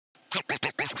Coming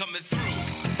through.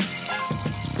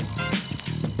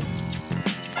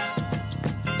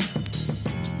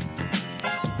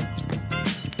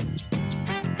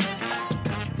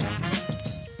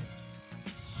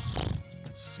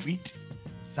 Sweet,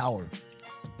 sour.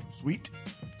 Sweet,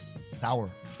 sour.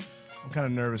 I'm kind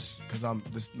of nervous because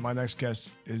my next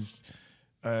guest is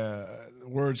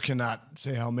words cannot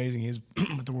say how amazing he is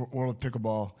with the world of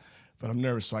pickleball, but I'm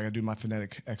nervous, so I got to do my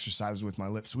phonetic exercises with my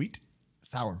lips. Sweet,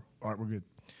 sour. All right, we're good.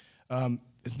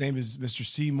 His name is Mr.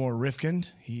 Seymour Rifkind.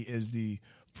 He is the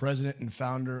president and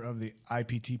founder of the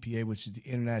IPTPA, which is the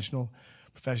International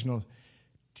Teaching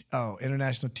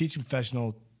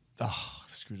Professional. Oh,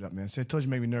 I screwed it up, man. I told you to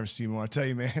make me nervous, Seymour. I tell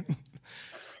you, man.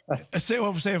 Say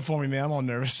it for me, man. I'm all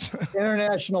nervous.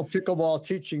 International Pickleball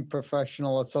Teaching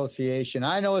Professional Association.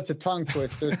 I know it's a tongue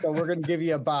twister, so we're going to give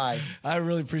you a bye. I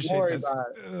really appreciate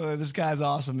that. This guy's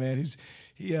awesome, man.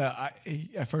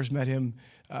 I first met him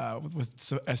with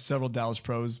several Dallas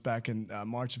pros back in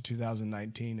March of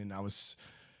 2019, and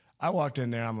I walked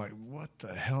in there. I'm like, what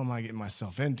the hell am I getting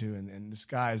myself into? And this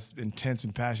guy's intense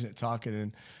and passionate talking,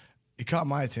 and it caught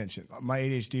my attention. My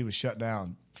ADHD was shut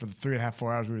down for the 3.5,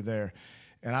 4 hours we were there.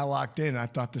 And I locked in, and I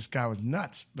thought this guy was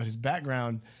nuts. But his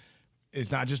background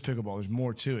is not just pickleball. There's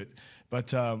more to it.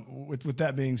 But with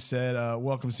that being said,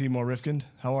 welcome, Seymour Rifkind.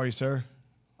 How are you, sir?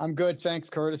 I'm good. Thanks,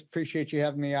 Curtis. Appreciate you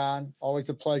having me on. Always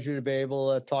a pleasure to be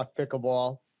able to talk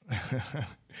pickleball.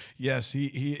 Yes.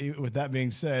 He. With that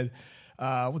being said,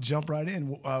 we'll jump right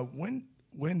in.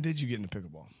 When did you get into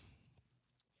pickleball?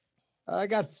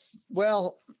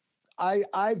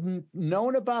 I've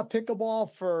known about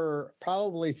pickleball for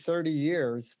probably 30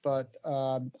 years, but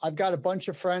I've got a bunch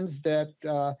of friends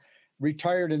that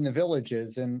retired in the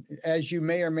Villages. And as you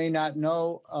may or may not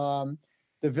know,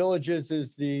 the Villages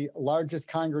is the largest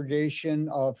congregation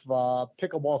of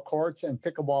pickleball courts and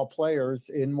pickleball players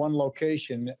in one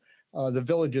location, the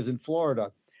Villages in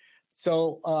Florida.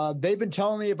 So they've been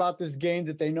telling me about this game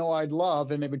that they know I'd love,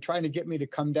 and they've been trying to get me to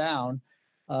come down.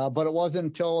 But it wasn't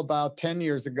until about 10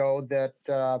 years ago that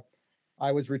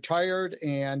I was retired,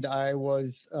 and I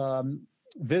was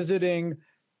visiting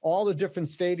all the different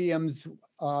stadiums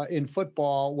in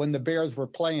football when the Bears were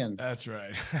playing. That's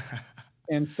right.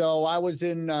 And so I was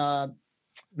in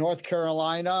North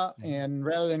Carolina, and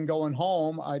rather than going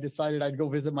home, I decided I'd go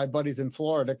visit my buddies in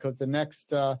Florida because the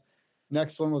next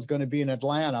one was going to be in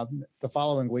Atlanta the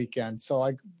following weekend. So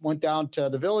I went down to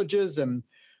the Villages, and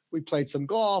we played some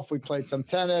golf. We played some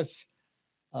tennis,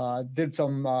 did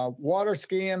some water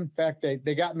skiing. In fact,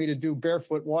 they got me to do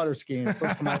barefoot water skiing.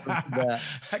 First time I ever did that.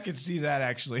 I can see that,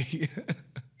 actually.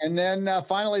 And then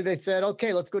finally they said,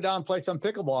 okay, let's go down and play some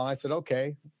pickleball. And I said,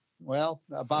 okay. Well,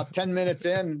 about 10 minutes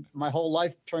in, my whole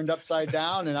life turned upside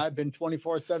down, and I've been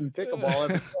 24/7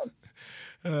 pickleball ever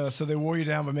since. So they wore you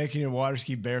down by making you water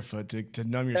ski barefoot to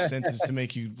numb your senses to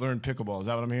make you learn pickleball. Is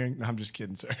that what I'm hearing? No, I'm just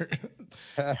kidding, sir.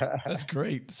 That's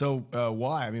great. So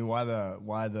why? I mean, why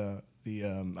the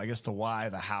I guess the why,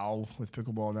 the how with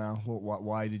pickleball now?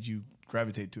 Why did you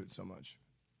gravitate to it so much?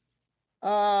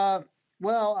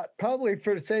 Well, probably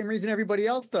for the same reason everybody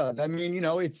else does. I mean,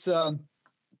 it's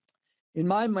in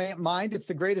my mind, it's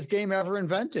the greatest game ever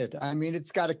invented. I mean,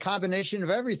 it's got a combination of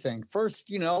everything.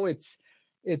 First, it's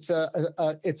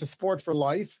a sport for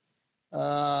life.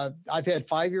 I've had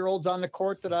 5-year-olds on the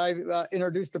court that I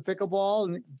introduced to pickleball,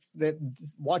 and that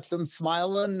watch them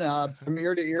smiling from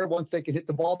ear to ear once they can hit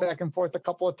the ball back and forth a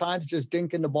couple of times, just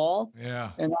dinking the ball.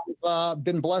 Yeah. And I've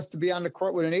been blessed to be on the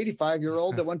court with an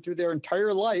 85-year-old that went through their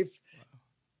entire life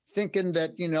thinking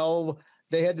that,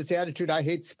 they had this attitude, I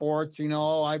hate sports.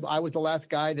 I was the last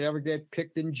guy to ever get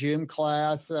picked in gym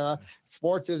class.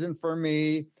 Sports isn't for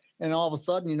me. And all of a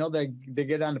sudden, they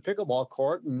get on the pickleball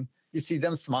court and you see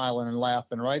them smiling and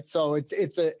laughing, right? So it's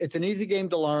an easy game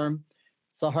to learn.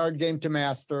 It's a hard game to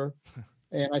master.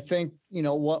 And I think,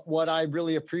 what I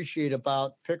really appreciate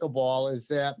about pickleball is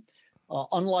that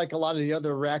unlike a lot of the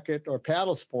other racket or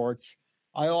paddle sports,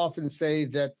 I often say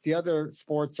that the other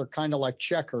sports are kind of like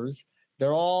checkers. They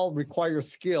all require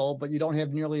skill, but you don't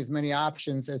have nearly as many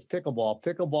options as pickleball.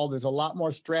 Pickleball, there's a lot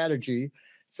more strategy.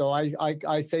 So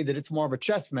I say that it's more of a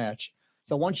chess match.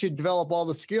 So once you develop all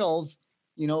the skills,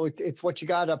 it's what you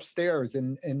got upstairs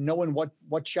and knowing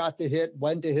what shot to hit,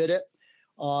 when to hit it,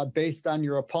 based on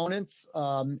your opponents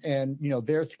and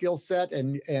their skill set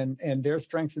and their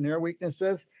strengths and their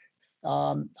weaknesses.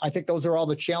 I think those are all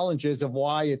the challenges of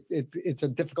why it's a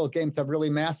difficult game to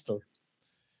really master.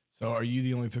 So are you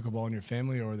the only pickleball in your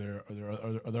family, or are there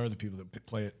other people that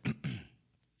play it?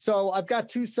 So I've got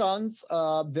two sons.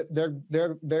 They're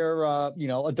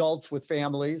adults with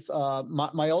families.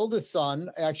 My oldest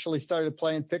son actually started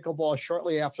playing pickleball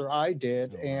shortly after I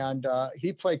did, and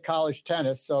he played college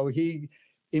tennis, so he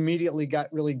immediately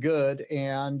got really good.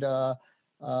 And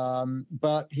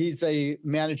but he's a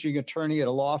managing attorney at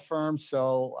a law firm,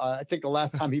 so I think the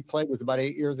last time he played was about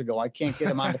 8 years ago. I can't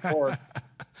get him on the court.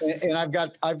 And I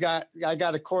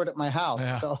got a court at my house.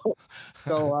 Yeah.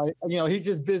 So he's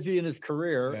just busy in his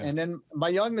career. Yeah. And then my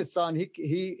youngest son,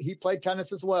 he played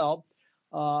tennis as well.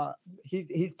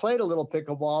 He's played a little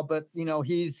pickleball, but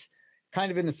he's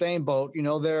kind of in the same boat.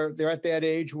 They're at that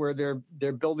age where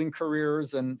they're building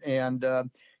careers, and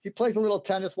he plays a little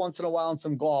tennis once in a while and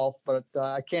some golf, but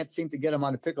I can't seem to get him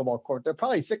on the pickleball court. They're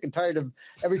probably sick and tired of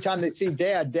every time they see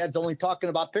Dad's only talking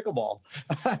about pickleball.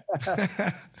 I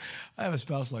have a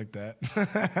spouse like that.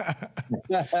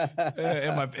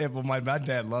 and my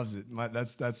dad loves it.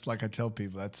 That's like I tell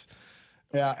people. That's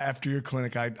after your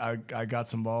clinic, I got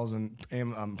some balls on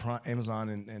Amazon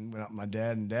and went out with my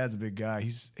dad. And Dad's a big guy.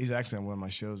 He's actually on one of my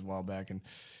shows a while back, and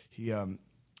he fell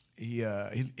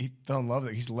in love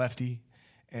with it. He's lefty.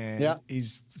 And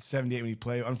he's 78 when he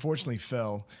played. Unfortunately,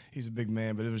 fell. He's a big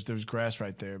man, but there was grass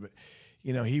right there. But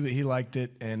he liked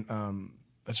it, and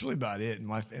that's really about it. And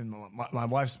my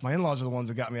in-laws are the ones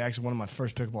that got me actually one of my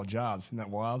first pickleball jobs. Isn't that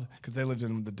wild? Because they lived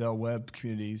in the Del Webb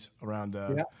communities around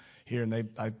here,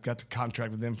 and I got to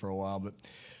contract with them for a while. But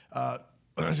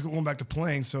going back to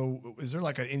playing, so is there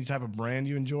like any type of brand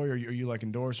you enjoy, or are you like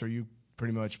endorse, or are you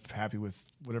pretty much happy with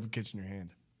whatever gets in your hand?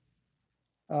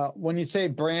 When you say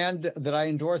brand that I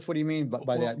endorse, what do you mean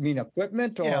by that? You mean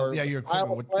equipment or your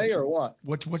equipment? Or what?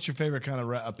 What's your favorite kind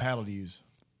of paddle to use?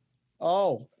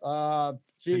 Oh,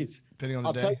 geez. Depending on the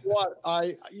I'll day. tell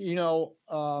you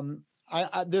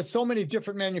what, there's so many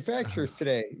different manufacturers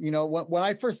today. When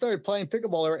I first started playing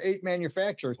pickleball, there were 8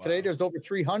 manufacturers. Wow. Today, there's over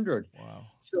 300. Wow.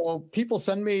 So people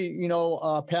send me,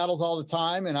 paddles all the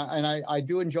time, and I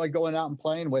do enjoy going out and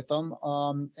playing with them.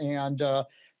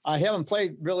 I haven't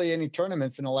played really any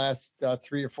tournaments in the last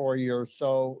 3 or 4 years,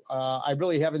 so I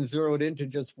really haven't zeroed into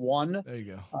just one. There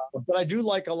you go. But I do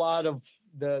like a lot of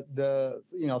the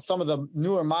some of the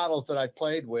newer models that I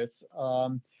played with.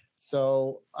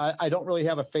 So I don't really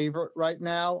have a favorite right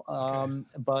now. Okay.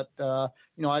 But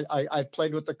I've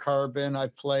played with the Carbon.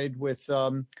 I've played with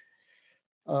I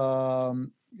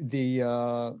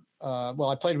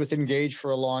played with Engage for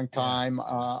a long time.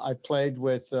 I played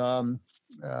with the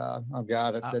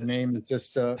name is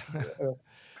just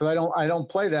because I don't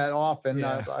play that often.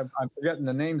 Yeah. I'm forgetting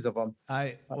the names of them.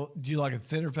 Do you like a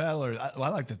thinner paddle, or I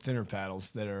like the thinner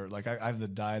paddles that are like I have the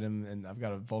Diadem and I've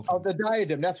got a Vulcan. Oh, the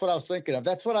Diadem. That's what I was thinking of.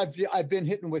 That's what I've been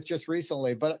hitting with just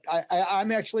recently. But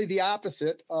I'm actually the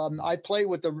opposite. I play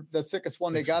with the thickest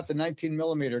one they got, the 19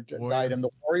 millimeter Diadem, the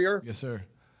Warrior. Yes, sir.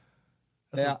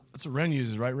 That's what Ren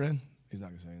uses, right, Ren? He's not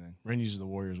gonna say anything. Ren uses the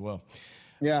Warrior as well.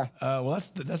 Yeah. Well,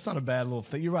 that's not a bad little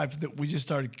thing. You're right. We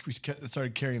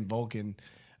started carrying Vulcan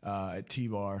at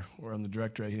T-Bar, where I'm the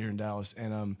director right here in Dallas,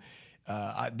 and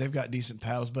they've got decent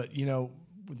paddles. But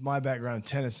with my background in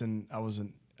tennis, and I was a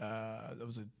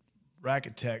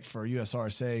racket tech for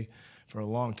USRSA for a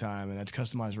long time, and I'd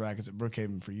customized rackets at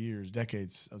Brookhaven for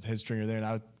decades. I was a head stringer there, and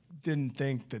I didn't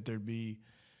think that there'd be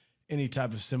any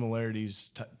type of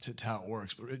similarities to how it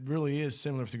works. But it really is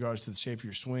similar with regards to the shape of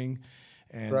your swing.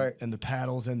 And the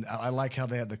paddles, and I like how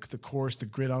they have the course, the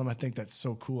grid on them. I think that's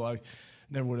so cool. I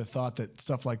never would have thought that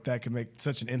stuff like that could make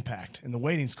such an impact. And the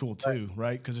weighting's cool too,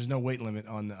 right? Because there's no weight limit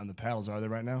on the paddles, are there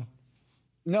right now?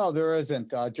 No, there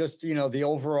isn't. Just the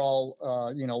overall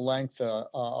length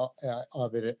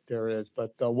of it there is,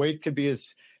 but the weight could be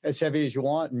as heavy as you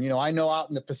want. And I know out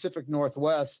in the Pacific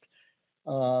Northwest,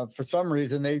 for some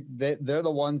reason they're the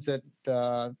ones that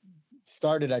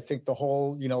started, I think, the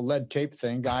whole lead tape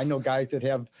thing. I know guys that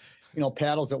have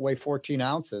paddles that weigh 14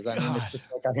 ounces. I mean, it's just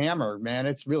like a hammer, man.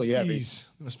 It's really heavy.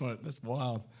 That's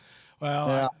wild.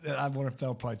 Well, yeah. I wonder if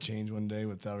that'll probably change one day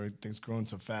with everything's growing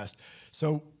so fast.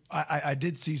 So I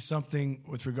did see something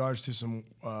with regards to some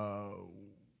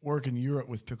work in Europe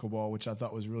with pickleball, which I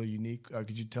thought was really unique.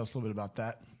 Could you tell us a little bit about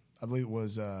that? I believe it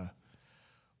was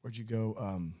where'd you go?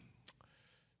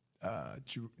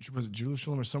 Was it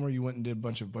Jerusalem or somewhere? You went and did a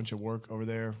bunch of work over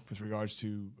there with regards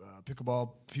to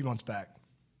pickleball a few months back.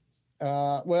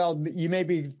 Well, you may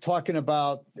be talking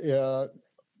about the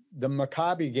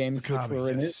Maccabi games, which were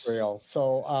in Israel.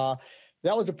 So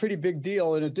that was a pretty big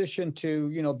deal. In addition to,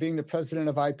 being the president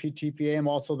of IPTPA, I'm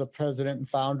also the president and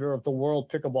founder of the World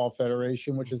Pickleball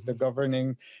Federation, which is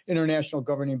the international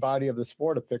governing body of the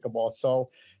sport of pickleball. So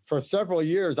for several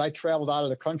years, I traveled out of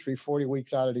the country 40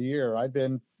 weeks out of the year. I've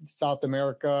been South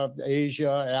America,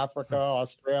 Asia, Africa,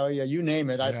 Australia, you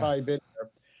name it. I've probably been there.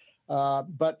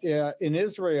 But in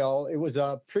Israel, it was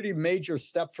a pretty major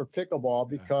step for pickleball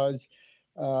because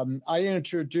I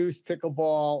introduced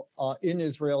pickleball in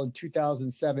Israel in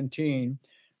 2017.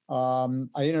 I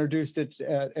introduced it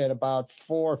at about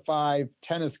 4 or 5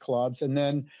 tennis clubs. And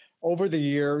then over the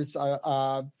years,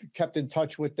 I kept in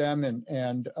touch with them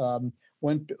and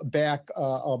went back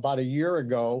about a year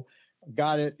ago,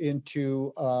 got it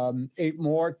into 8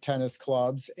 more tennis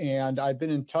clubs. And I've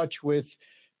been in touch with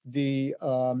the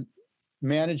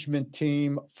management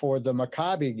team for the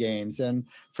Maccabi Games. And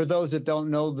for those that don't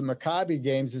know, the Maccabi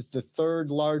Games is the 3rd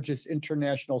largest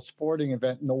international sporting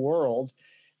event in the world,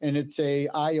 and it's a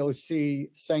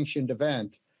IOC sanctioned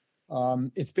event.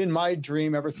 It's been my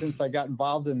dream ever since I got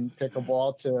involved in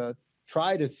pickleball to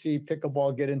try to see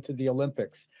pickleball get into the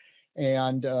Olympics.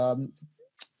 And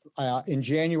in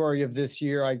January of this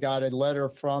year, I got a letter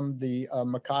from the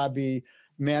Maccabi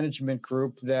management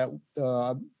group that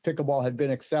pickleball had been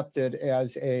accepted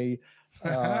as a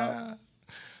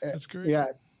that's great. Yeah,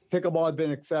 pickleball had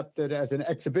been accepted as an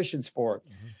exhibition sport.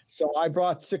 So I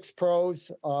brought 6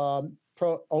 pros,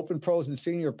 open pros and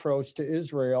senior pros to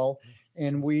Israel,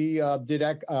 and we did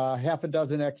half a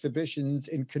dozen exhibitions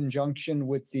in conjunction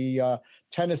with the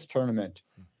tennis tournament.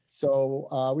 So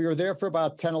we were there for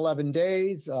about 10, 11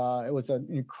 days. It was an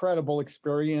incredible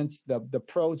experience. The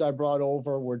pros I brought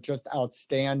over were just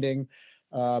outstanding.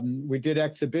 We did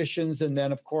exhibitions, and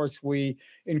then, of course, we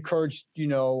encouraged,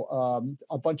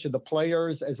 a bunch of the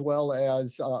players as well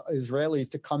as Israelis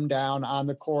to come down on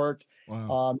the court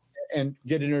and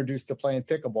get introduced to playing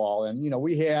pickleball. And,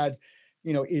 we had,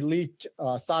 elite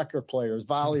soccer players,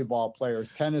 volleyball players,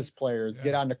 tennis players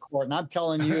get on the court. And I'm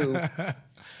telling you,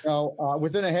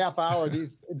 within a half hour,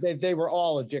 they were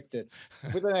all addicted.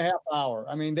 Within a half hour,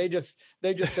 I mean, they just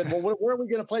said, "Well, where are we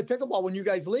going to play pickleball when you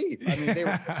guys leave?" I mean, they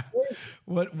were.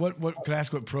 What can I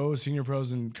ask? What pros, senior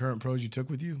pros, and current pros you took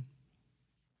with you?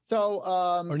 So,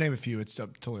 or name a few. It's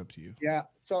totally up to you. Yeah.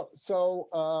 So,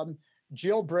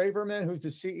 Jill Braverman, who's the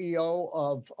CEO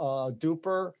of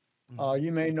Duper,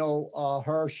 you may know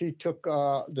her. She took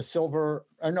the silver.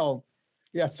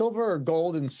 Silver or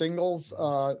gold in singles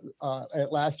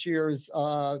at last year's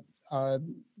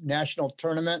national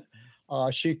tournament.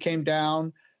 She came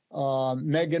down.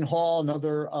 Megan Hall,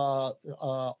 another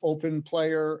open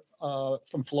player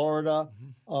from Florida,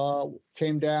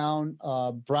 came down.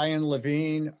 Brian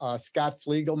Levine, Scott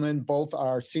Fliegelman, both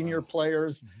are senior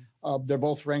players. They're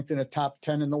both ranked in the top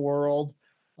 10 in the world.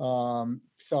 And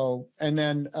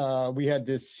then we had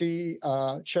this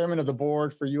chairman of the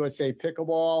board for USA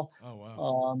Pickleball. Oh,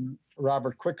 wow.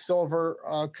 Robert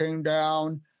Quicksilver came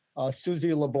down.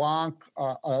 Susie LeBlanc,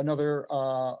 another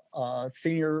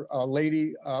senior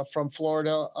lady from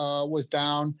Florida, was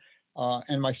down,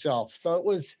 and myself. So it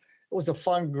was a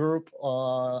fun group.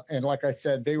 And like I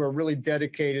said, they were really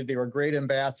dedicated. They were great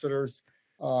ambassadors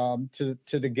to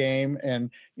the game.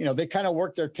 And, they kind of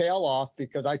worked their tail off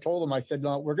because I told them, I said,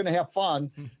 no, we're going to have fun,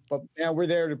 but we're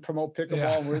there to promote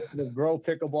pickleball. And we're to grow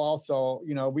pickleball. So,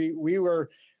 we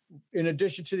were, in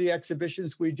addition to the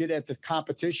exhibitions we did at the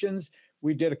competitions,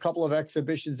 we did a couple of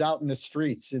exhibitions out in the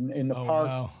streets, in the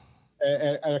parks,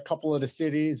 at a couple of the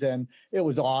cities. And it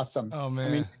was awesome. Oh, man.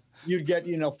 I mean, you'd get,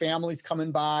 families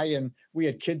coming by, and we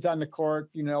had kids on the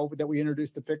court, that we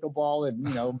introduced to pickleball,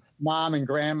 and, mom and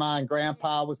grandma and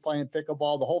grandpa was playing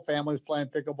pickleball. The whole family was playing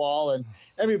pickleball, and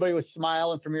everybody was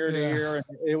smiling from ear to ear.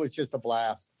 And it was just a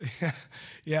blast.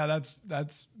 Yeah. That's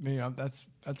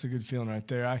a good feeling right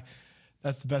there.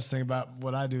 That's the best thing about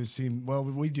what I do is what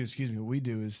we do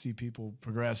is see people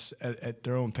progress at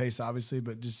their own pace, obviously,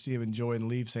 but just see them enjoy and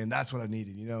leave saying, that's what I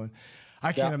needed, and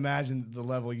I can't imagine the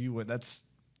level you went. That's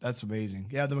amazing.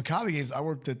 Yeah, the Maccabi Games. I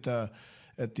worked at the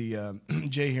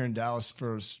J here in Dallas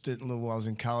for a stint while I was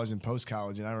in college and post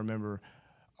college, and I remember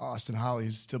Austin Holly,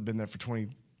 who's still been there for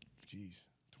 28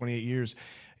 years.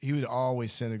 He would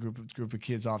always send a group of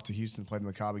kids off to Houston to play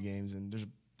the Maccabi Games, and there's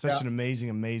such an amazing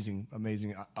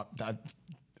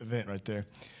event right there.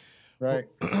 Right.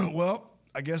 Well,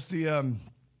 I guess the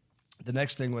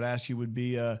next thing I would ask you would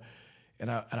be. And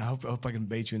I hope I can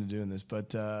bait you into doing this, but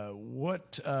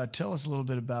tell us a little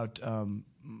bit about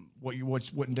what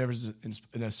endeavors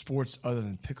in sports other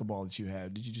than pickleball that you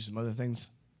had. Did you do some other things?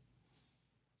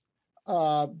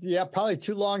 Probably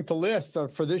too long to list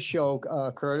for this show,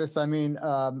 Curtis. I mean,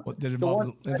 what did it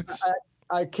involve? Olympics?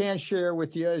 I can share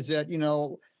with you is that,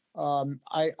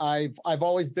 I've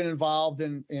always been involved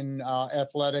in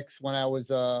athletics. When I was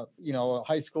a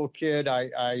high school kid,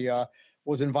 I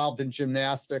was involved in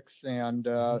gymnastics, and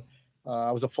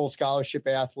I was a full scholarship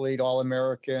athlete,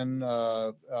 All-American,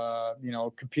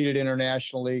 competed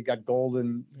internationally, got gold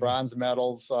and bronze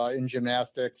medals in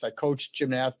gymnastics. I coached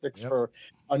gymnastics for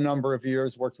a number of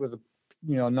years, worked with a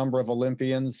number of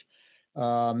Olympians.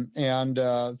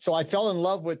 So I fell in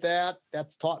love with that.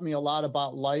 That's taught me a lot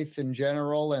about life in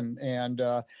general, and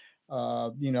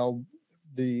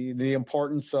the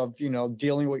importance of,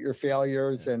 dealing with your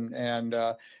failures and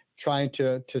trying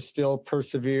to still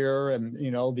persevere, and,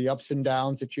 the ups and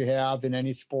downs that you have in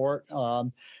any sport,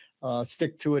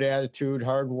 stick to it attitude,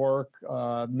 hard work,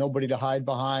 nobody to hide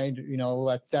behind,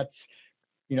 that's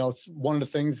one of the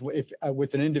things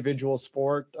with an individual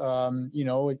sport,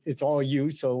 it's all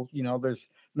you. So, there's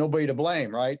nobody to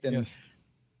blame. Right. And, yes.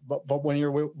 But when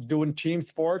you're doing team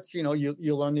sports,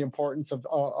 you learn the importance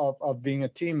of being a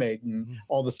teammate and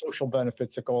all the social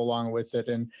benefits that go along with it.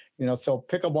 And, so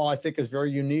pickleball, I think, is very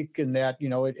unique in that,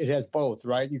 it has both,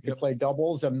 right? You can play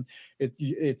doubles, and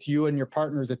it's you and your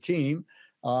partner as a team.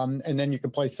 And then you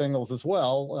can play singles as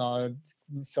well.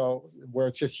 So where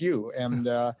it's just you.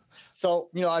 And, so,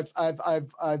 I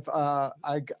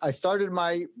started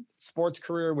my sports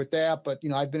career with that, but,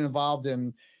 I've been involved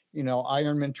in,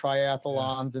 Ironman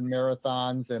triathlons and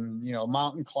marathons, and,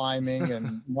 mountain climbing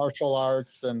and martial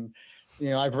arts. And,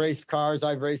 I've raced cars,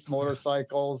 I've raced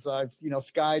motorcycles, I've,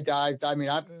 skydived. I mean,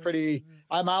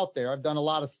 I'm out there. I've done a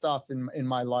lot of stuff in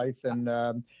my life.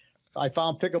 And, I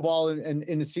found pickleball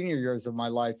in the senior years of my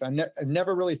life. I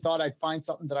never really thought I'd find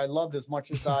something that I loved as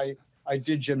much as I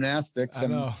did gymnastics. I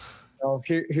know.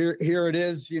 Here it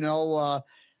is.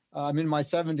 I'm in my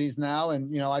 70s now,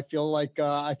 and I feel like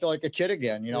a kid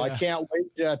again. I can't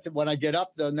wait when I get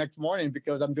up the next morning,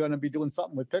 because I'm going to be doing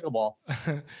something with pickleball.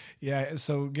 Yeah.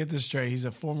 So get this straight: he's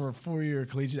a former 4-year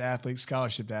collegiate athlete,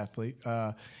 scholarship athlete.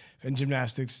 In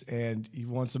gymnastics, and you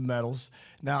won some medals.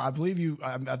 Now, I believe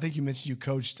I think you mentioned you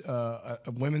coached a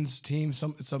women's team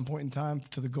at some point in time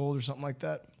to the gold or something like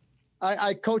that.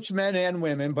 I coach men and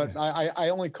women, but I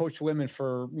only coached women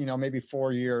for maybe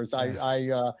 4 years.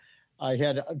 I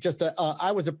had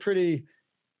I was a pretty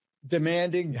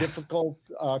demanding, difficult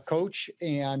coach,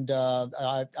 and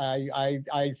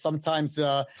I sometimes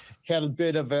had a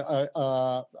bit of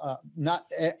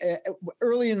not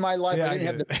early in my life. I didn't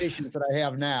have the patience that I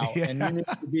have now, and you need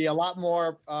to be a lot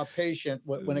more patient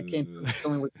when it came to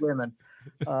dealing with women.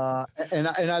 And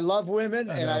I love women,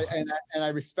 and I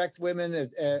respect women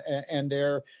and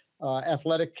their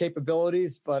athletic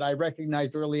capabilities, but I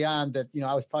recognized early on that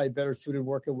I was probably better suited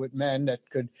working with men that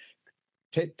could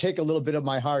take a little bit of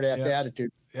my hard ass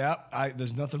attitude. Yeah,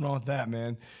 there's nothing wrong with that,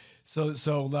 man. So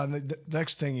the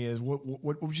next thing is,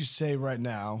 what would you say right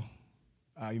now?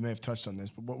 You may have touched on this,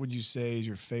 but what would you say is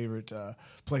your favorite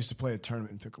place to play a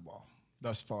tournament in pickleball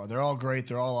thus far? They're all great.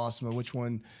 They're all awesome. But which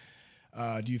one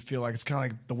do you feel like it's kind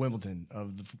of like the Wimbledon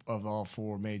of all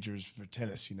 4 majors for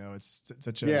tennis? It's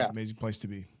such an amazing place to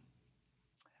be.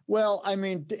 Well, I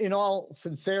mean, in all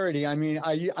sincerity, I mean,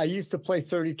 I used to play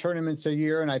 30 tournaments a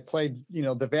year, and I played,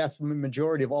 the vast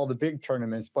majority of all the big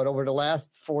tournaments. But over the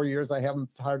last 4 years, I haven't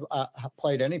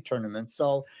played any tournaments.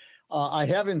 So I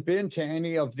haven't been to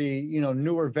any of the,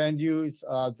 newer venues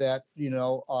that,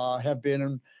 have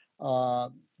been,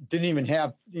 didn't even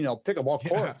have, pickleball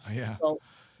courts. Yeah. So,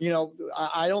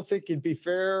 I don't think it'd be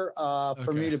fair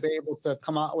for me to be able to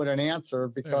come out with an answer,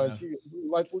 because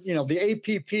the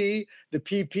APP, the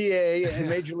PPA, and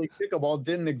Major League Pickleball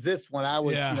didn't exist when I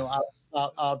was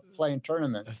out playing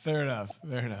tournaments. Fair enough.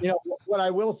 What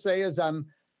I will say is I'm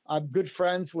good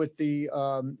friends with the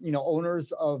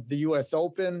owners of the U.S.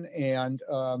 Open, and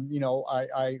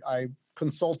I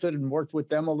consulted and worked with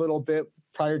them a little bit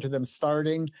prior to them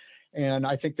starting, and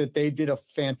I think that they did a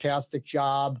fantastic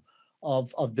job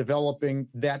of developing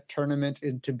that tournament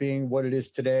into being what it is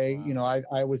today. Wow.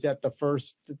 I was at the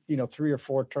first, 3 or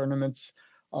 4 tournaments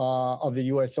of the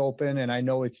U.S. Open, and I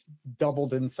know it's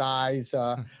doubled in size,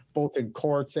 both in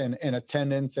courts and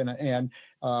attendance. And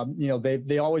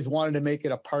they always wanted to make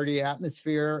it a party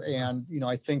atmosphere. And,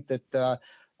 I think that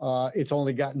it's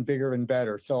only gotten bigger and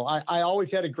better. So I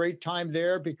always had a great time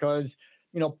there, because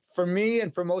for me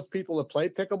and for most people that play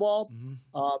pickleball,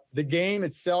 the game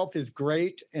itself is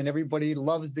great and everybody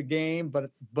loves the game.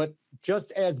 But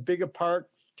just as big a part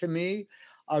to me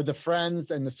are the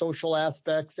friends and the social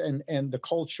aspects and the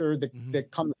culture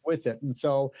that comes with it. And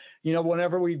so,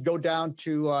 whenever we go down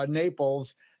to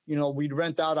Naples, we'd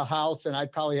rent out a house and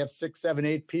I'd probably have 6, 7,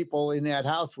 8 people in that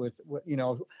house for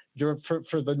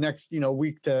the next,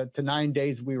 week to 9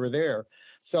 days we were there.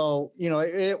 So,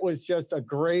 it was just a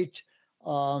great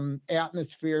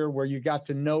atmosphere where you got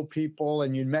to know people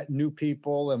and you met new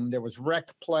people, and there was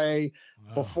rec play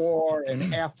before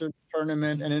and after the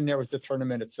tournament, and then there was the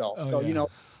tournament itself.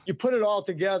 You put it all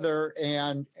together,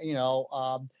 and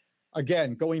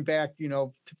again, going back,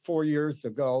 4 years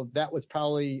ago, that was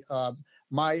probably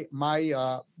my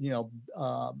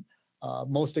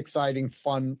most exciting,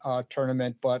 fun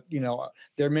tournament. But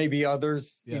there may be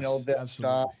others,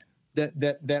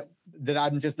 that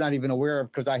I'm just not even aware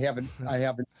of because I haven't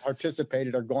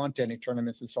participated or gone to any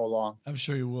tournaments in so long. I'm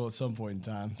sure you will at some point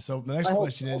in time. So the next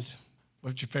question is,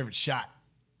 what's your favorite shot?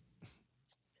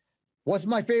 What's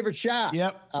my favorite shot?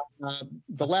 Yep.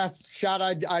 The last shot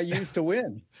I used to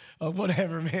win.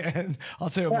 Whatever, man. I'll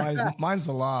tell you what, mine's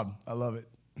the lob. I love it.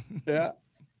 Yeah.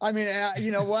 I mean,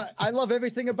 you know what? I love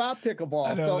everything about pickleball.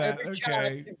 I know so that. Every shot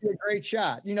is a great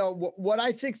shot. What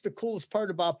I think is the coolest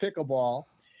part about pickleball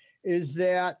is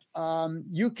that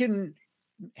you can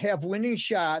have winning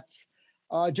shots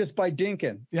just by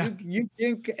dinking. Yeah. You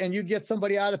dink and you get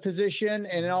somebody out of position,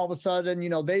 and then all of a sudden,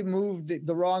 they moved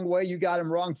the wrong way. You got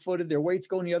them wrong footed. Their weight's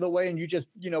going the other way, and you just,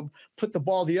 put the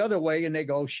ball the other way, and they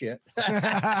go, oh, shit.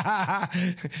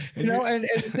 and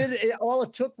then all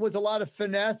it took was a lot of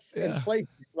finesse and play,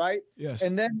 right? Yes.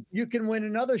 And then you can win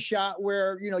another shot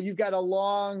where, you've got a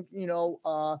long,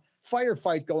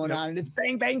 firefight going on, and it's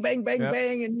bang, bang, bang, bang,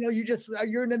 bang. And,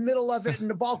 you're in the middle of it, and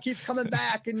the ball keeps coming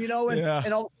back, and, you're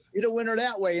the winner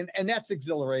that way. And that's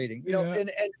exhilarating,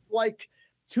 and like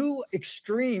two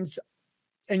extremes,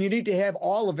 and you need to have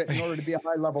all of it in order to be a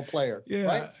high level player. Yeah.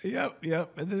 Right?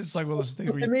 Yep. And then it's like one of those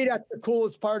things. To me, that's the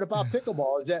coolest part about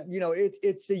pickleball is that,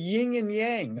 it's the yin and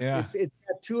yang. Yeah. It's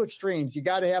got two extremes. You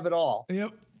got to have it all.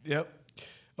 Yep.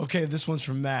 Okay. This one's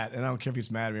from Matt, and I don't care if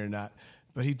he's mad at me or not,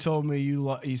 but he told me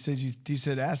he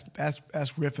said,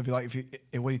 ask Riff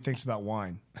what he thinks about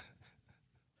wine.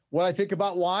 What I think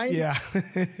about wine? Yeah.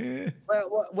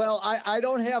 well, I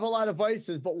don't have a lot of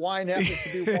vices, but wine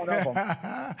happens to be one of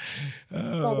them.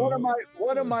 So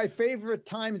one of my favorite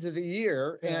times of the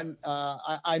year, and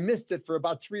I missed it for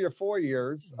about 3 or 4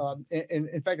 years.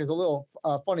 In fact, there's a little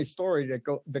funny story that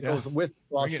goes with.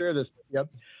 I'll share this with you.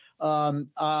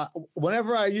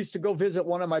 Whenever I used to go visit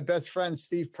one of my best friends,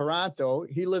 Steve Peranto,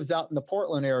 he lives out in the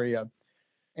Portland area,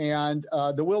 and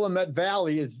the Willamette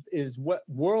Valley is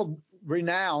world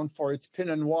renowned for its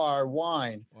Pinot Noir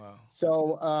wine. Wow.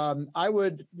 So I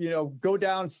would, go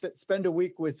down, spend a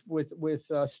week with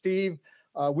Steve.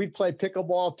 We'd play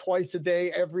pickleball twice a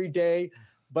day, every day.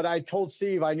 But I told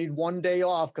Steve I need 1 day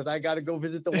off because I got to go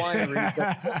visit the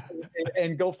winery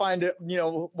and go find it,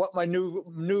 what my new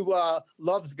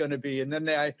love's going to be. And then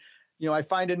I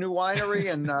find a new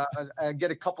winery and I get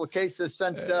a couple of cases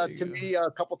sent to me a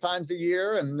couple times a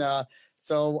year. And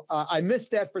so I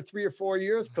missed that for 3 or 4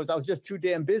 years because I was just too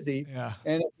damn busy. Yeah.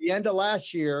 And at the end of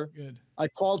last year, I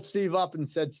called Steve up and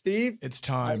said, Steve, it's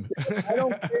time. I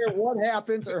don't care what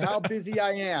happens or how busy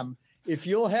I am. If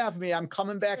you'll have me, I'm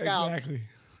coming back out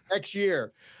next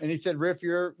year. And he said, Riff,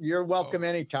 you're welcome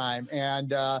anytime.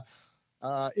 And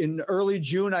in early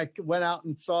June, I went out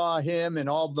and saw him and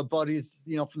all the buddies,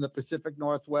 from the Pacific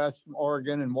Northwest, from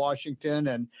Oregon and Washington,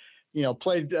 and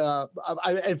played.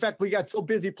 In fact, we got so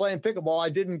busy playing pickleball, I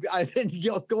didn't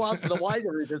go out to the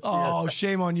winery this year. Oh,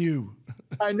 shame on you.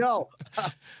 I know.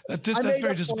 That's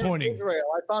very disappointing. Israel.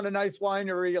 I found a nice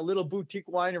winery, a little boutique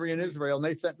winery in Israel, and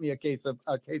they sent me a case of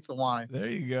wine. There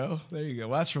you go. Well,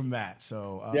 that's from Matt.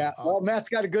 So well, Matt's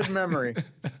got a good memory.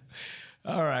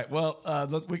 All right. Well,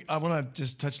 I want to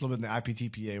just touch a little bit in the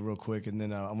IPTPA real quick, and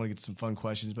then I'm going to get some fun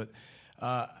questions. But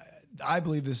I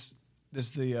believe the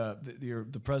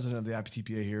president of the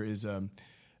IPTPA here is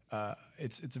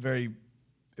it's a very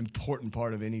important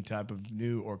part of any type of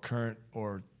new or current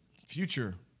or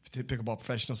future pickleball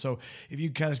professional. So if you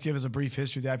kind of give us a brief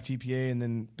history of the IPTPA and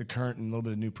then the current and a little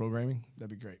bit of new programming, that'd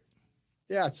be great.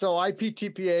 Yeah, so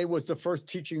IPTPA was the first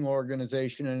teaching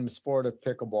organization in the sport of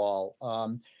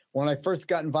pickleball. When I first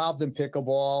got involved in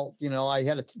pickleball, I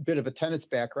had a bit of a tennis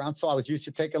background, so I was used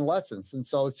to taking lessons. And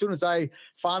so as soon as I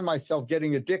found myself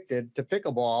getting addicted to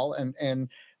pickleball and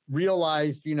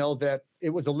realized, that it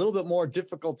was a little bit more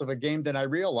difficult of a game than I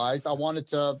realized, I wanted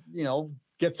to,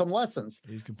 get some lessons.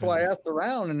 So I asked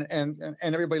around and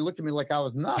everybody looked at me like I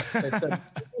was nuts. They said,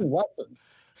 lessons.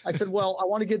 I said, well, I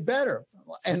want to get better.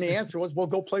 And the answer was, well,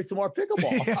 go play some more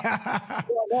pickleball.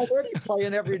 Well, I'm already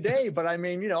playing every day, but I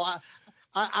mean,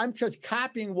 I'm just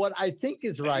copying what I think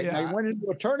is right. And I went into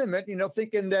a tournament,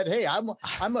 thinking that, hey,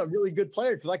 I'm a really good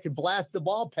player because I could blast the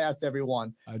ball past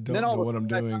everyone. I don't know what I'm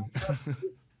doing.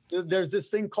 There's this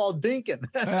thing called dinking.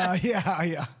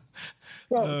 Yeah.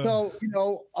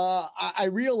 So I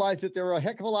realized that there were a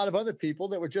heck of a lot of other people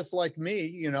that were just like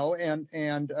me,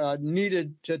 and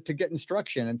needed to get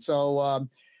instruction. And so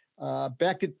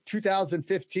back in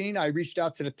 2015, I reached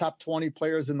out to the top 20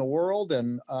 players in the world,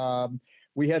 and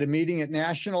we had a meeting at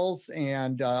Nationals,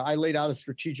 and I laid out a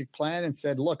strategic plan and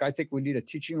said, look, I think we need a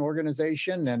teaching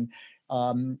organization. And,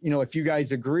 if you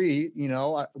guys agree,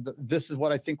 this is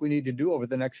what I think we need to do over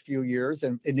the next few years.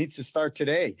 And it needs to start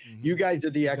today. Mm-hmm. You guys are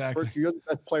the experts. You're the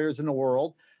best players in the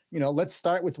world. Let's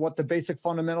start with what the basic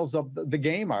fundamentals of the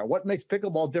game are. What makes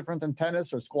pickleball different than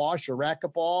tennis or squash or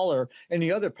racquetball or any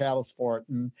other paddle sport?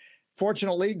 And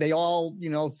fortunately, they all,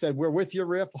 said, we're with you,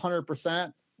 Riff,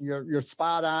 100%. You're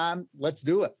spot on. Let's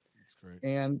do it. That's great.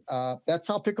 And that's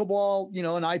how pickleball,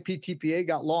 and IPTPA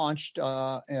got launched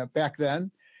back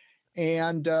then.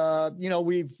 And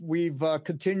we've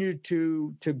continued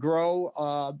to grow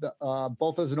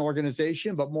both as an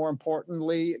organization, but more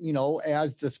importantly,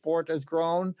 as the sport has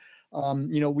grown,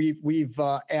 we've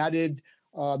added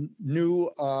new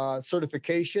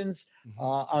certifications. Mm-hmm.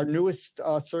 Our newest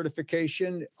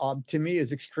certification to me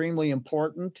is extremely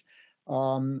important.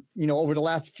 Over the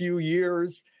last few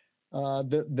years,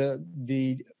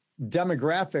 the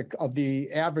demographic of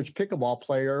the average pickleball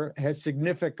player has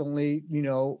significantly,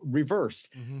 reversed.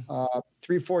 Mm-hmm.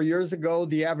 3-4 years ago,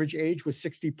 the average age was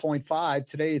 60.5.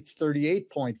 Today, it's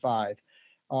 38.5.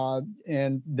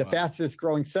 And the fastest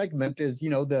growing segment is,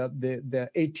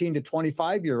 the 18 to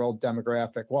 25-year-old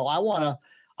demographic. Well, I want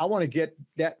to get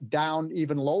that down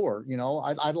even lower.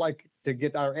 I'd like to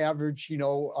get our average,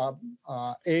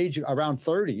 age around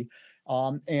 30.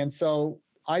 And so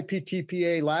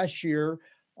IPTPA last year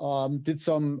did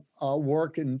some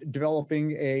work in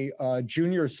developing a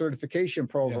junior certification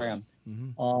program. Yes.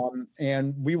 Mm-hmm.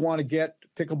 And we want to get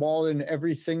pickleball in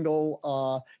every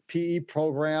single PE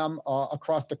program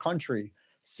across the country.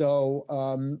 So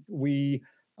we,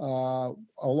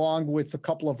 along with a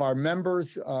couple of our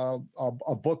members, a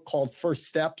book called First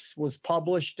Steps was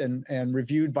published and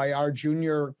reviewed by our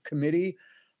junior committee.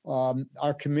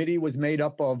 Our committee was made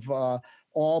up of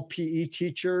all PE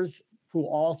teachers who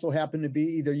also happen to be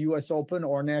either U.S. Open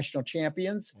or national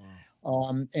champions.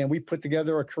 Wow. And we put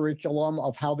together a curriculum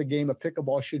of how the game of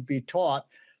pickleball should be taught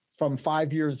from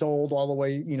 5 years old all the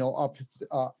way, up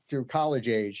through college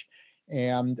age.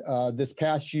 And this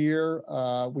past year,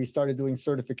 we started doing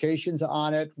certifications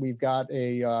on it. We've got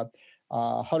a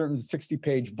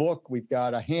 160-page book. We've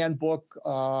got a handbook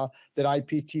that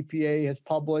IPTPA has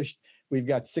published. We've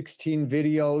got 16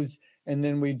 videos. And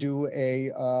then we do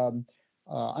an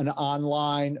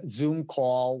online Zoom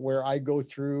call where I go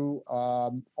through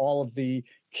all of the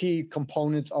key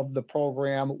components of the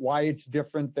program, why it's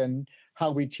different than how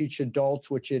we teach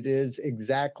adults, which it is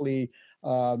exactly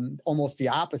almost the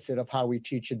opposite of how we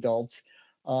teach adults.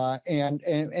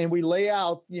 And we lay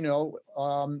out, to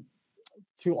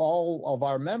all of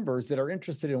our members that are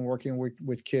interested in working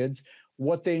with kids,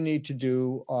 what they need to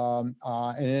do. And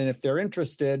then if they're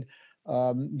interested,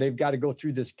 they've got to go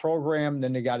through this program,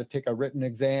 then they got to take a written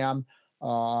exam.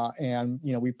 And,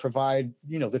 we provide,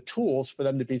 the tools for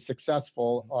them to be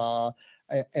successful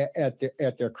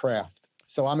at their craft.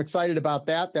 So I'm excited about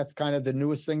that. That's kind of the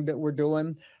newest thing that we're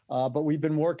doing. But we've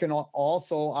been working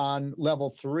also on level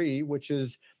 3, which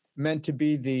is meant to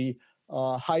be the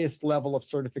highest level of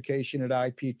certification at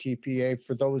IPTPA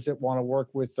for those that want to work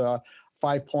with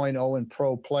 5.0 and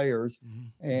pro players.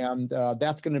 Mm-hmm. And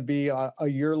that's going to be a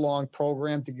year-long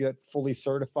program to get fully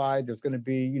certified. There's going to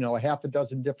be, a half a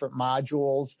dozen different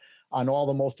modules on all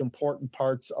the most important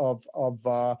parts of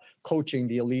coaching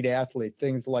the elite athlete,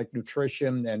 things like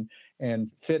nutrition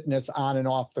and fitness on and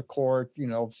off the court,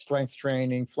 strength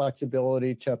training,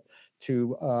 flexibility to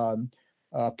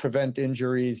prevent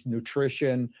injuries,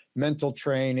 nutrition, mental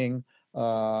training,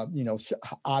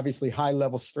 obviously high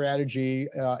level strategy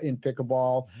in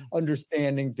pickleball,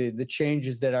 understanding the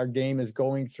changes that our game is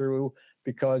going through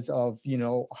because of,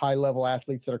 high level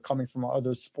athletes that are coming from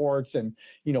other sports and,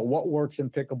 what works in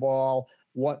pickleball,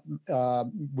 what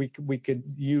we could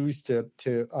use to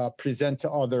present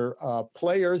to other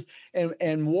players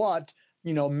and what,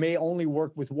 may only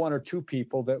work with one or two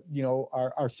people that,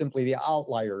 are simply the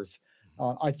outliers.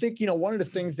 I think, one of the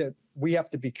things that we have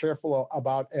to be careful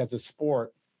about as a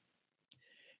sport,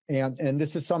 and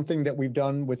this is something that we've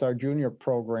done with our junior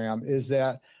program, is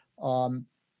that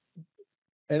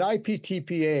At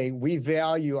IPTPA, we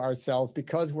value ourselves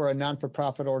because we're a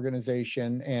non-for-profit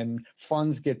organization and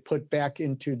funds get put back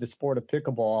into the sport of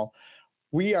pickleball.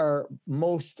 Our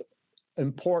most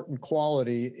important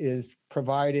quality is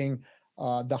providing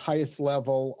the highest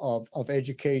level of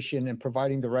education and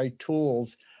providing the right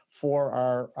tools for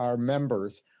our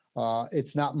members.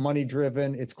 It's not money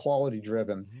driven, it's quality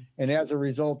driven. Mm-hmm. And as a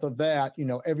result of that,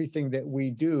 everything that we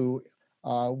do,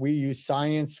 we use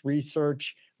science,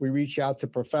 research. We reach out to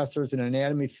professors in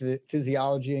anatomy,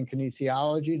 physiology, and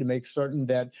kinesiology to make certain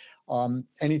that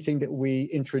anything that we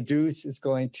introduce is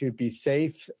going to be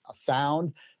safe,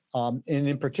 sound, and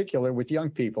in particular with young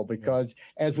people, because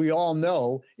as we all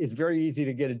know, it's very easy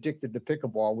to get addicted to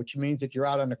pickleball, which means that you're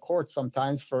out on the court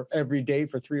sometimes for every day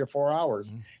for 3 or 4 hours.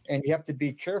 Mm-hmm. And you have to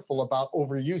be careful about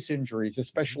overuse injuries,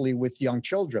 especially with young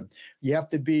children. You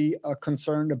have to be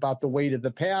concerned about the weight of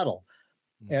the paddle.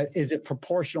 Is it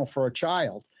proportional for a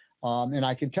child? And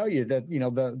I can tell you that,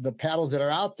 the paddles that are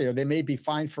out there, they may be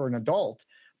fine for an adult,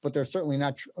 but they're certainly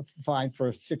not fine for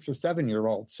a 6 or 7 year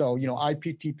old. So,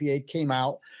 IPTPA came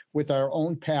out with our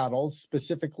own paddles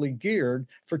specifically geared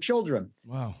for children.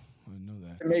 Wow. I didn't know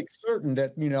that. To make certain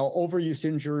that, overuse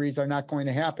injuries are not going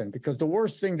to happen, because the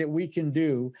worst thing that we can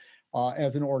do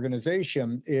as an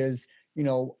organization is,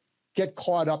 get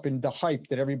caught up in the hype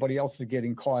that everybody else is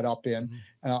getting caught up in,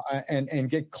 and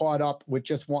get caught up with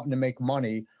just wanting to make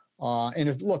money.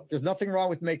 There's nothing wrong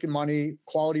with making money.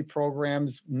 Quality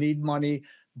programs need money,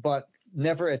 but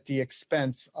never at the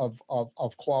expense of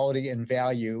quality and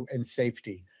value and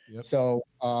safety. Yep. So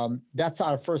that's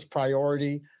our first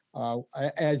priority.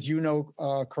 As you know,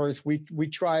 Curtis, we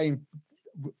try and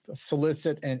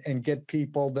solicit and get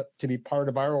people to be part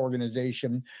of our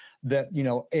organization that,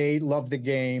 A, love the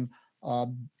game,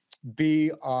 B,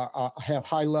 have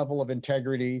high level of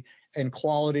integrity and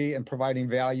quality, and providing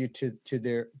value to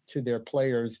their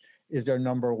players is their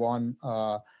number one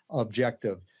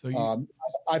objective. So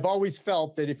I've always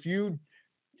felt that if you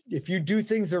do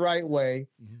things the right way,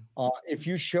 if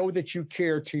you show that you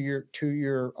care to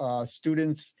your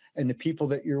students and the people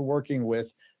that you're working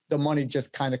with, the money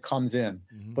just kind of comes in.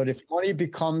 Mm-hmm. But if money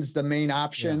becomes the main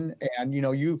option, and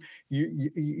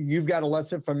you've got a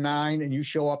lesson from 9 and you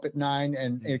show up at 9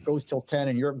 and it goes till 10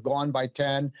 and you're gone by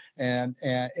 10, and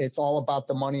it's all about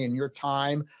the money and your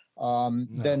time,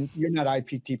 then you're not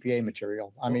IPTPA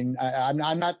material. I mean,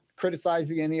 I'm not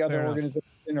criticizing any other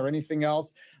organization or anything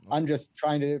else. I'm just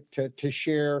trying to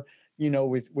share,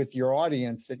 with your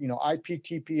audience that,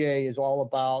 IPTPA is all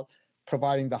about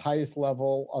providing the highest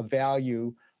level of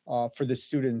value for the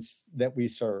students that we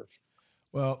serve.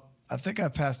 Well, I think I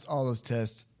passed all those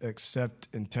tests except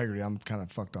integrity. I'm kind of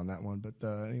fucked on that one, but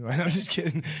anyway, I'm just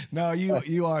kidding. No,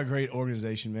 you are a great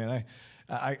organization, man.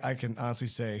 I can honestly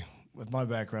say, with my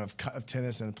background of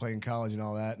tennis and playing college and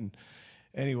all that. And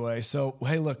anyway, so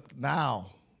hey, look, now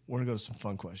we're gonna go to some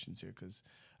fun questions here, because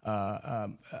I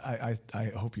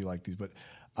hope you like these. But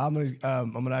I'm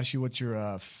gonna ask you what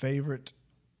your favorite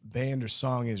band or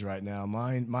song is right now.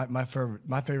 My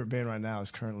favorite band right now is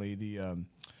currently the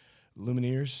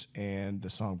Lumineers and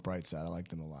the song Bright Side. I like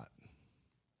them a lot.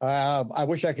 I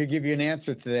wish I could give you an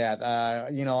answer to that.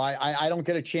 I don't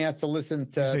get a chance to listen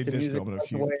to music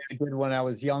the way I did when I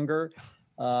was younger.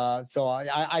 So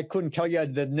I couldn't tell you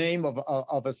the name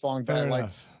of a song that I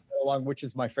like, along which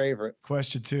is my favorite.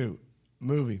 Question 2,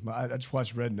 movie. I just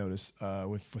watched Red Notice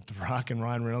with The Rock and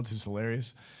Ryan Reynolds, who's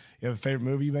hilarious. You have a favorite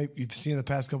movie you've seen in the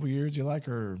past couple of years you like,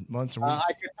 or months or weeks?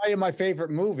 I can tell you my favorite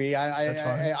movie.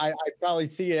 I probably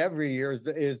see it every year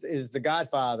is The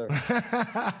Godfather.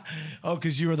 Oh,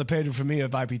 because you were the patron for me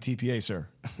of IPTPA, sir.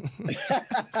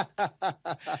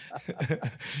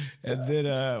 And then,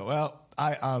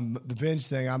 the binge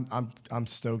thing. I'm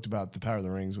stoked about The Power of the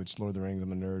Rings, which Lord of the Rings.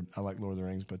 I'm a nerd. I like Lord of the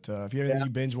Rings. But if you have anything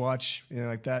you binge watch,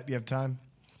 like that, you have time?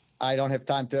 I don't have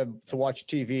time to watch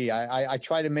TV. I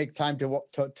try to make time to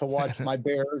watch my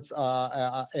Bears,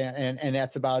 and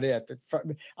that's about it.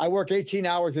 I work 18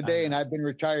 hours a day, and I've been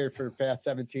retired for the past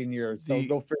 17 years. So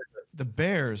go figure. The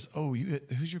Bears. Oh,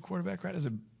 who's your quarterback? Right? Is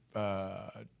it?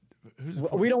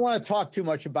 We don't want to talk too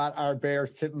much about our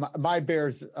Bears, my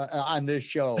Bears, on this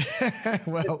show.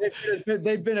 Well,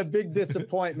 they've been a big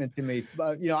disappointment to me.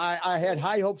 But I had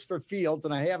high hopes for Fields,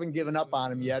 and I haven't given up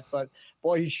on him yet. But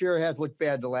boy, he sure has looked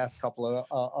bad the last couple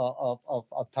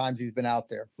of times he's been out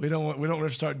there. We don't want to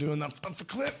start doing the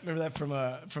clip. Remember that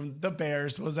from the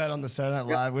Bears? Was that on the Saturday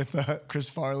Night Live with Chris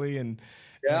Farley and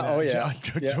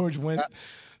George Wendt?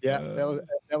 Yeah,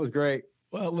 that was great.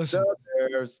 Well, listen. The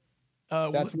Bears.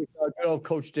 That's good old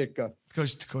Coach Ditka.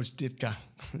 Coach Ditka.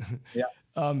 Yeah.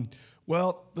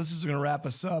 Well, this is going to wrap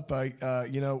us up.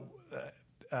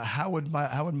 how would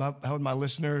my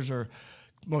listeners, or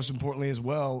most importantly as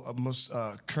well, most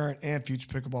current and future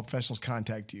pickleball professionals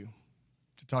contact you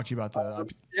to talk to you about the?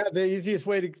 The easiest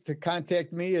way to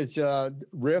contact me is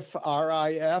Rif,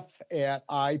 RIF at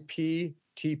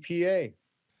IPTPA.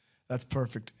 That's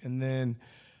perfect. And then,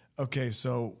 okay,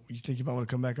 so you think you might want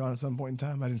to come back on at some point in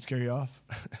time? I didn't scare you off.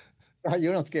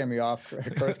 You don't scare me off,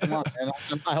 Chris. Come on, man.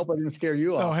 I hope I didn't scare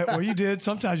you off. Oh, well, you did.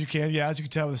 Sometimes you can. Yeah, as you can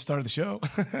tell at the start of the show.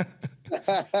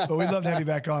 But we'd love to have you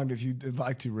back on if you'd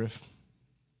like to, Rif.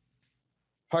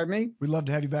 Pardon me? We'd love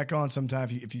to have you back on sometime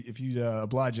if you'd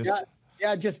oblige us.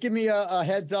 Yeah, just give me a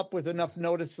heads up with enough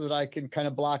notice so that I can kind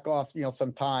of block off,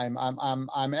 some time.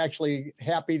 I'm actually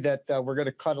happy that we're going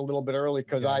to cut a little bit early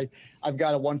because I've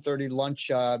got a 1:30 lunch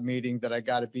meeting that I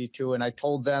got to be to, and I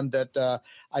told them that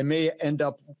I may end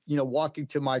up, walking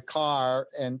to my car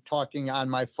and talking on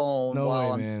my phone. No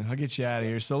way, man. I'll get you out of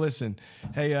here. So listen,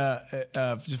 hey,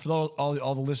 just for all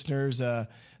the listeners.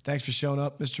 Thanks for showing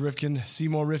up, Mr. Rifkind,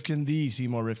 Seymour Rifkind, the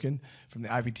Seymour Rifkind from the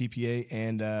IPTPA.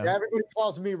 And everybody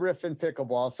calls me Riff in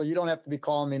pickleball, so you don't have to be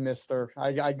calling me Mister.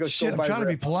 I go. Shit, I'm trying to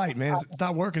be polite, man. It's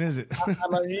not working, is it?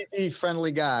 I'm an easy,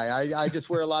 friendly guy. I just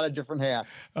wear a lot of different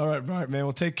hats. All right, man.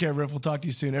 Well, take care, Riff. We'll talk to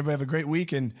you soon. Everybody have a great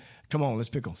week, and come on, let's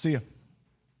pickle. See ya.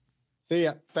 See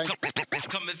ya. Thanks.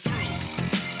 Coming through.